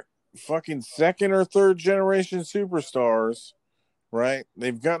weren't fucking second or third generation superstars, right?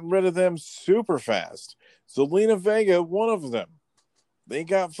 They've gotten rid of them super fast. Zelina Vega, one of them. They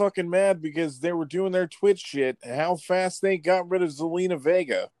got fucking mad because they were doing their Twitch shit. How fast they got rid of Zelina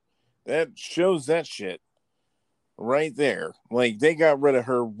Vega. That shows that shit right there. Like they got rid of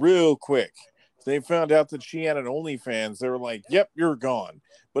her real quick. They found out that she had an OnlyFans. They were like, "Yep, you're gone."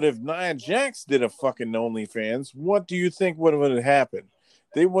 But if Nia Jax did a fucking OnlyFans, what do you think would have happened?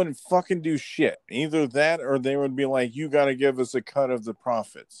 They wouldn't fucking do shit. Either that, or they would be like, "You got to give us a cut of the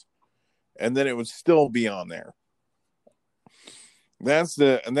profits," and then it would still be on there. That's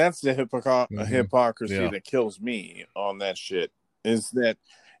the hypocrisy that kills me on that shit. Is that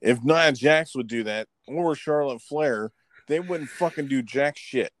if Nia Jax would do that or Charlotte Flair, they wouldn't fucking do jack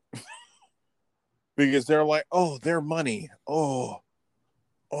shit because they're like, oh, their money, oh,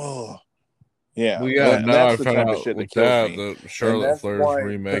 yeah. Well, yeah. Now I That's the found type of out shit that with kills that me. that Charlotte that's Flair's why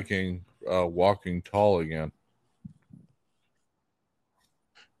remaking Walking Tall again.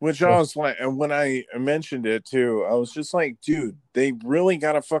 Which I was like, and when I mentioned it too, I was just like, dude, they really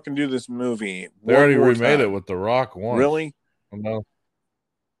got to fucking do this movie. They already remade it with The Rock once. Really? I know.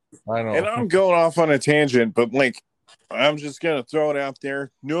 And I'm going off on a tangent, but like, I'm just going to throw it out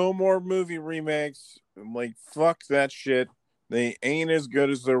there. No more movie remakes. I'm like, fuck that shit. They ain't as good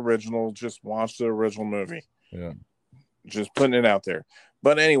as the original. Just watch the original movie. Yeah. Just putting it out there.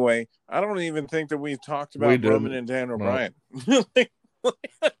 But anyway, I don't even think that we've talked about Roman and Daniel Bryan.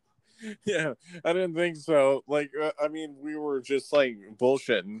 Yeah, I didn't think so. Like, I mean, we were just like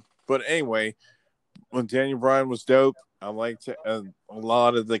bullshitting. But anyway, when Daniel Bryan was dope, I liked a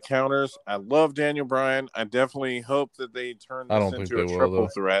lot of the counters. I love Daniel Bryan. I definitely hope that they turn this into a triple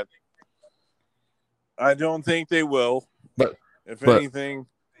threat. I don't think they will. But if anything,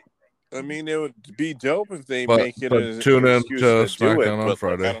 I mean, it would be dope if they make it a tune in excuse to SmackDown do it, on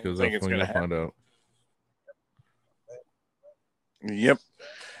Friday because that's when you'll find out. Yep.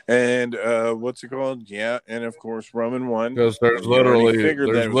 And what's it called? Yeah, and of course Roman won. Because there's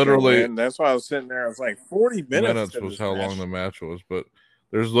literally that's why I was sitting there. I was like 40 minutes was how long the match was, but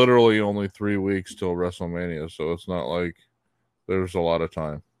there's literally only 3 weeks till WrestleMania, so it's not like there's a lot of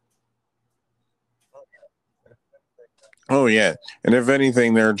time. Oh yeah, and if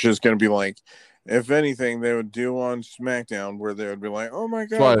anything, they're just going to be like, if anything, they would do on SmackDown where they would be like, "Oh my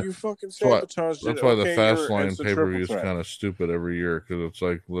god, you fucking sabotaged it." That's why the Fastlane pay-per-view is kind of stupid every year because it's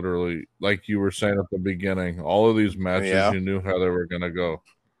like literally, like you were saying at the beginning, all of these matches you knew how they were going to go.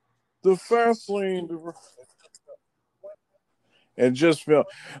 The Fastlane. It just felt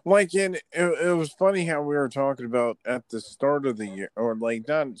like it was funny how we were talking about at the start of the year, or like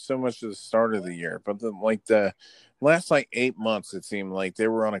not so much at the start of the year, but the last like 8 months, it seemed like they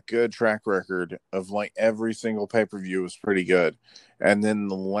were on a good track record of like every single pay-per-view was pretty good. And then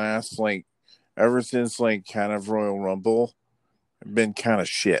the last, like, ever since like kind of Royal Rumble, been kind of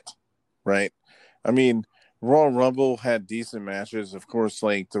shit, right? I mean, Royal Rumble had decent matches. Of course,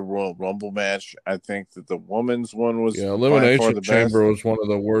 like the Royal Rumble match, I think that the women's one was Elimination Chamber was one of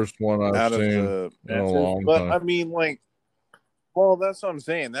the worst one I've seen in a long time. But I mean, like, well, that's what I'm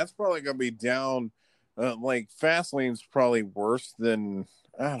saying. That's probably going to be down. Like Fastlane's probably worse than,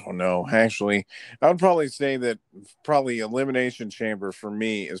 I don't know. Actually, I would probably say that probably Elimination Chamber for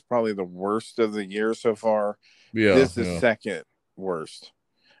me is probably the worst of the year so far. Yeah, this is second worst.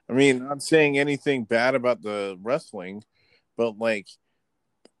 I mean, not saying anything bad about the wrestling, but like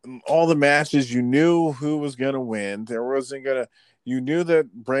all the matches, you knew who was going to win. You knew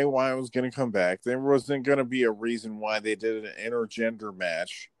that Bray Wyatt was going to come back. There wasn't going to be a reason why they did an intergender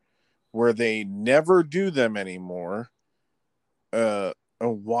match where they never do them anymore.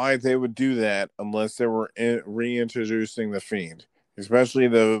 Why they would do that unless they were reintroducing the Fiend, especially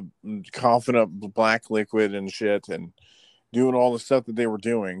the coughing up black liquid and shit and doing all the stuff that they were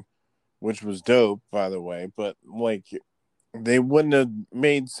doing, which was dope, by the way. But like, they wouldn't have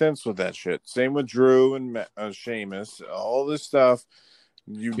made sense with that shit. Same with Drew and Sheamus, all this stuff.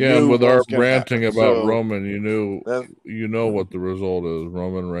 And with our ranting about Roman, you know what the result is.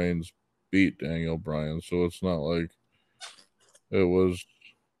 Roman Reigns beat Daniel Bryan, so it's not like it was.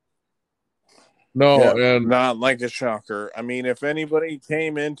 No, Yeah, and not like a shocker. I mean, if anybody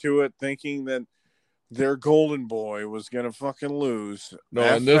came into it thinking that their golden boy was gonna fucking lose no,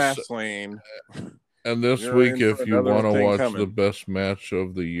 at Fastlane, and this you're week, in for if you another want to thing watch the coming. best match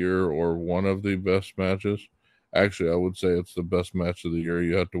of the year or one of the best matches, actually, I would say it's the best match of the year.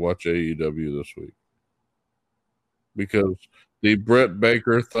 You have to watch AEW this week because the Britt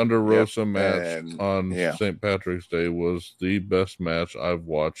Baker Thunder Yep, Rosa match and on yeah, St. Patrick's Day was the best match I've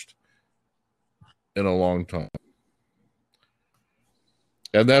watched in a long time.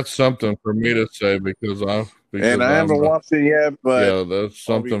 And that's something for me to say because and I haven't I'm watched it yet, but yeah, that's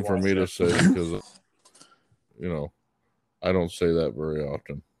I'll be something for me watching to it. say because I don't say that very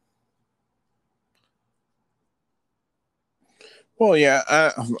often. Well,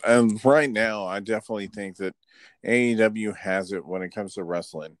 yeah, and right now, I definitely think that AEW has it when it comes to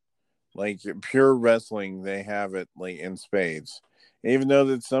wrestling. Like pure wrestling, they have it like in spades. Even though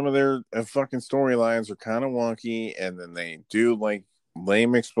that some of their fucking storylines are kind of wonky, and then they do like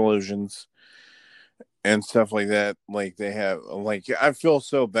lame explosions and stuff like that. Like they have, like I feel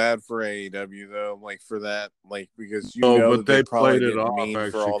so bad for AEW though, like for that, like because you Oh, know but that they they probably played it didn't off mean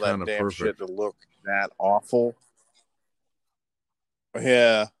for actually all kind that of damn shit perfect. to look that awful.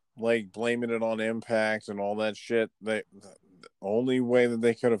 Yeah, like blaming it on Impact and all that shit. The only way that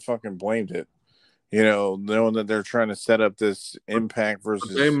they could have fucking blamed it, knowing that they're trying to set up this Impact But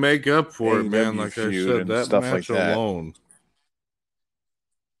they versus make up for it, man. AEW Like I feud said, and that stuff like match that. alone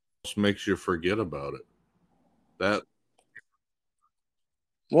just makes you forget about it. That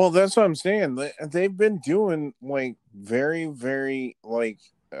Well, that's what I'm saying. They've been doing like very, very like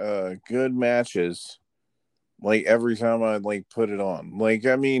good matches. Like every time I like put it on, like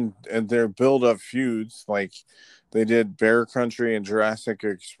I mean, and their build up feuds, like they did Bear Country and Jurassic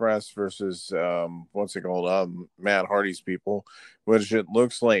Express versus what's it called, Matt Hardy's people, which it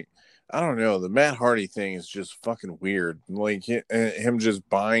looks like, I don't know, the Matt Hardy thing is just fucking weird. Like him just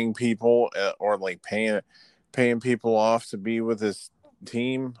buying people or like paying people off to be with his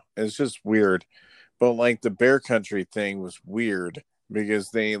team is just weird. But like the Bear Country thing was weird because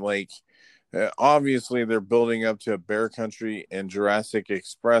they like obviously they're building up to a Bear Country and Jurassic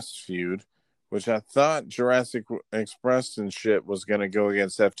Express feud, which I thought Jurassic Express and shit was going to go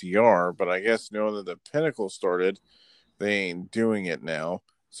against FTR, but I guess knowing that the Pinnacle started, they ain't doing it now.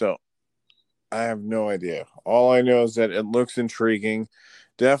 So I have no idea. All I know is that it looks intriguing.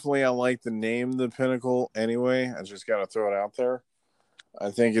 Definitely, I like the name The Pinnacle anyway. I just got to throw it out there.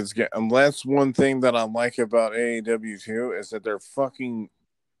 I think it's good. Unless one thing that I like about AEW too is that their fucking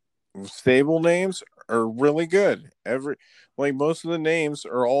stable names are really good. Like most of the names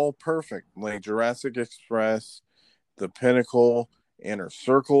are all perfect. Like Jurassic Express, The Pinnacle, Inner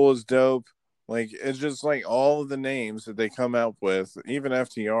Circle is dope. Like it's just like all of the names that they come out with, even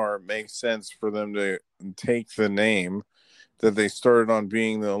FTR makes sense for them to take the name that they started on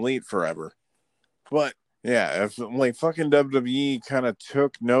being the Elite forever. But yeah, if like fucking WWE kind of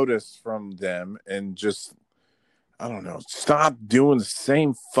took notice from them and just, I don't know, stop doing the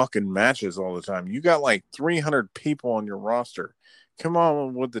same fucking matches all the time. You got like 300 people on your roster. Come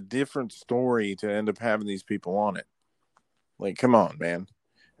on with a different story to end up having these people on it. Like, come on, man.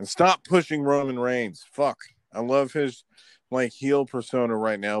 And stop pushing Roman Reigns. Fuck. I love his like heel persona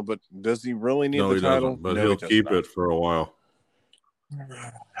right now, but does he really need no, the he title? doesn't, but No, he he'll does keep not. it for a while.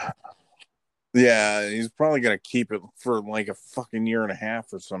 Yeah, he's probably gonna keep it for like a fucking year and a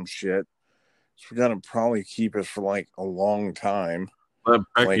half or some shit. We're gonna probably keep it for like a long time. Let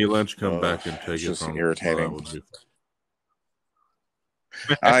Becky Like, Lynch come back and take it's it just from him. Oh, that irritating. would be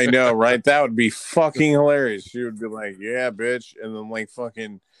I know, right? That would be fucking hilarious. She would be like, "Yeah, bitch," and then like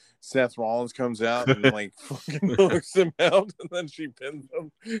fucking Seth Rollins comes out and like fucking knocks him out, and then she pins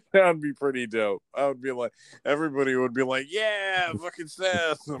him. That would be pretty dope. I would be like, everybody would be like, "Yeah, fucking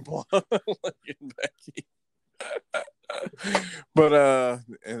Seth," and Becky. But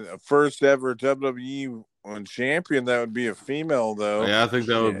first ever WWE champion, that would be a female though. Yeah, I think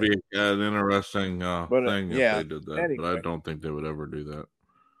that would Shit. be an interesting But thing if yeah. they did that, but I Anyway, don't think they would ever do that.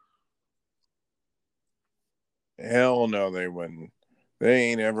 hell no, they wouldn't.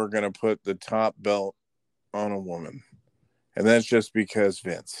 They ain't ever gonna put the top belt on a woman, and that's just because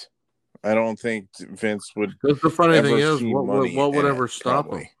Vince. I don't think Vince would Because the funny thing ever is, see money what would in it. ever stop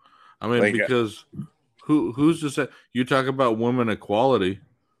them? Probably I mean, like, because who's to say? You talk about women equality,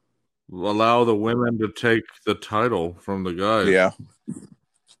 allow the women to take the title from the guys. yeah.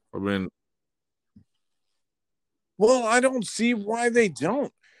 I mean, Well, I don't see why they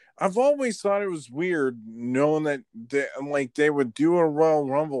don't. I've always thought it was weird knowing that they would do a Royal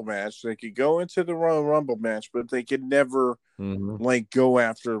Rumble match. They could go into the Royal Rumble match, but they could never go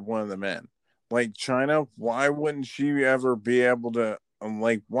after one of the men. Like China, why wouldn't she ever be able to?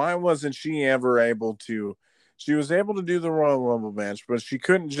 Why wasn't she ever able to? She was able to do the Royal Rumble match, but she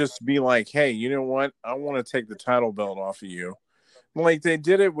couldn't just be like, "Hey, you know what? I want to take the title belt off of you." Like they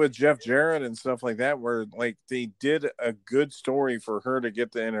did it with Jeff Jarrett and stuff like that, where like they did a good story for her to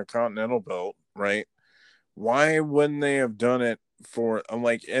get the Intercontinental belt, right? Why wouldn't they have done it for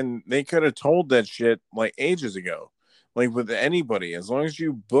and they could have told that shit like ages ago, like with anybody, as long as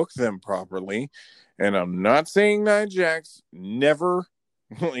you book them properly. And I'm not saying Nia Jax, never,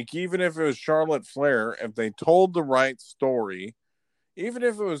 like even if it was Charlotte Flair, if they told the right story, even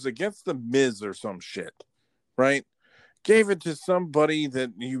if it was against the Miz or some shit, right? Gave it to somebody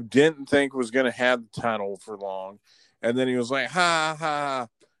that you didn't think was going to have the title for long. And then he was like, ha, ha.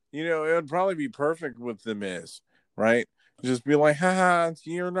 You know, it would probably be perfect with The Miz, right? Just be like, ha, ha,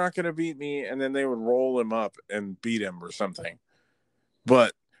 you're not going to beat me. And then they would roll him up and beat him or something.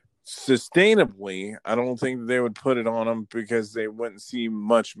 But sustainably, I don't think they would put it on him because they wouldn't see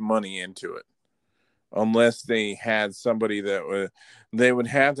much money into it. Unless they had somebody they would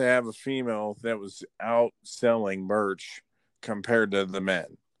have to have a female that was out selling merch compared to the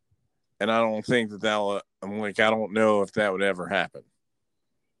men. And I don't think that I don't know if that would ever happen.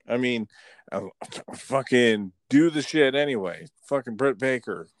 I mean, fucking do the shit anyway. Fucking Britt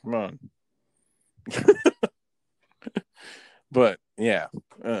Baker. Come on. But yeah,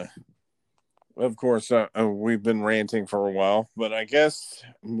 of course, we've been ranting for a while, but I guess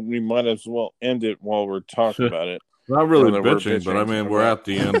we might as well end it while we're talking about it. Not really bitching, but I mean, we're at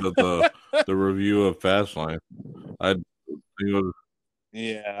the end of the review of Fastlane.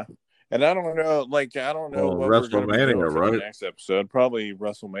 Yeah, and I don't know, what we're going to be doing for the next episode. Probably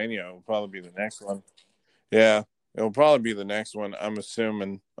WrestleMania will probably be the next one. Yeah, it'll probably be the next one. I'm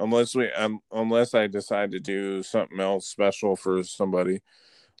assuming, unless I decide to do something else special for somebody,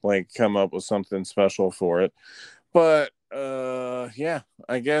 like come up with something special for it. But yeah,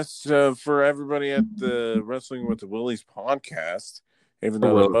 I guess for everybody at the Wrestling with the Willies podcast, even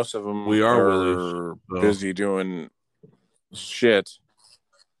though most of them are busy doing shit.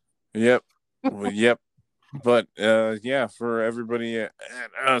 Yep. Well, yep. But yeah, for everybody and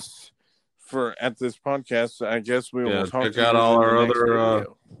us at this podcast, I guess we will talk check to out you all in our the next other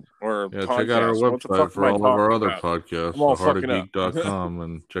video. Or check out our website for all of our other podcasts, theheartofgeek.com,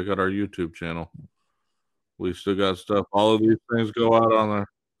 and check out our YouTube channel. We still got stuff. All of these things go out on there.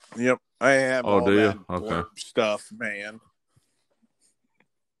 Yep, I have all that stuff, man.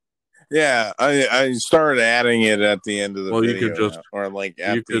 Yeah, I started adding it at the end of the video, you could just, or like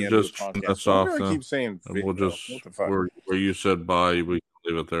at the end of the podcast. Off, I keep saying and we'll just what the fuck? Where you said bye, we can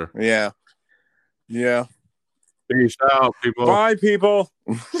leave it there. Yeah, yeah. Peace out, people. Bye, people.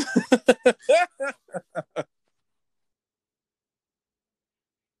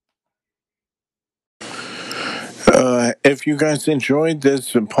 If you guys enjoyed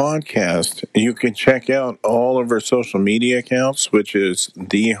this podcast, you can check out all of our social media accounts, which is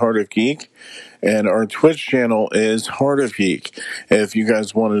The Heart of Geek, and our Twitch channel is Heart of Geek. If you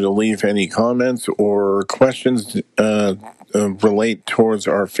guys wanted to leave any comments or questions relate towards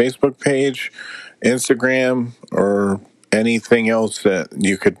our Facebook page, Instagram, or anything else that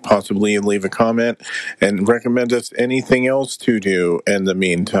you could possibly leave a comment and recommend us anything else to do in the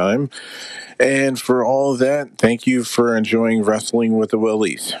meantime. And for all of that, thank you for enjoying Wrestling with the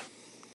Willies.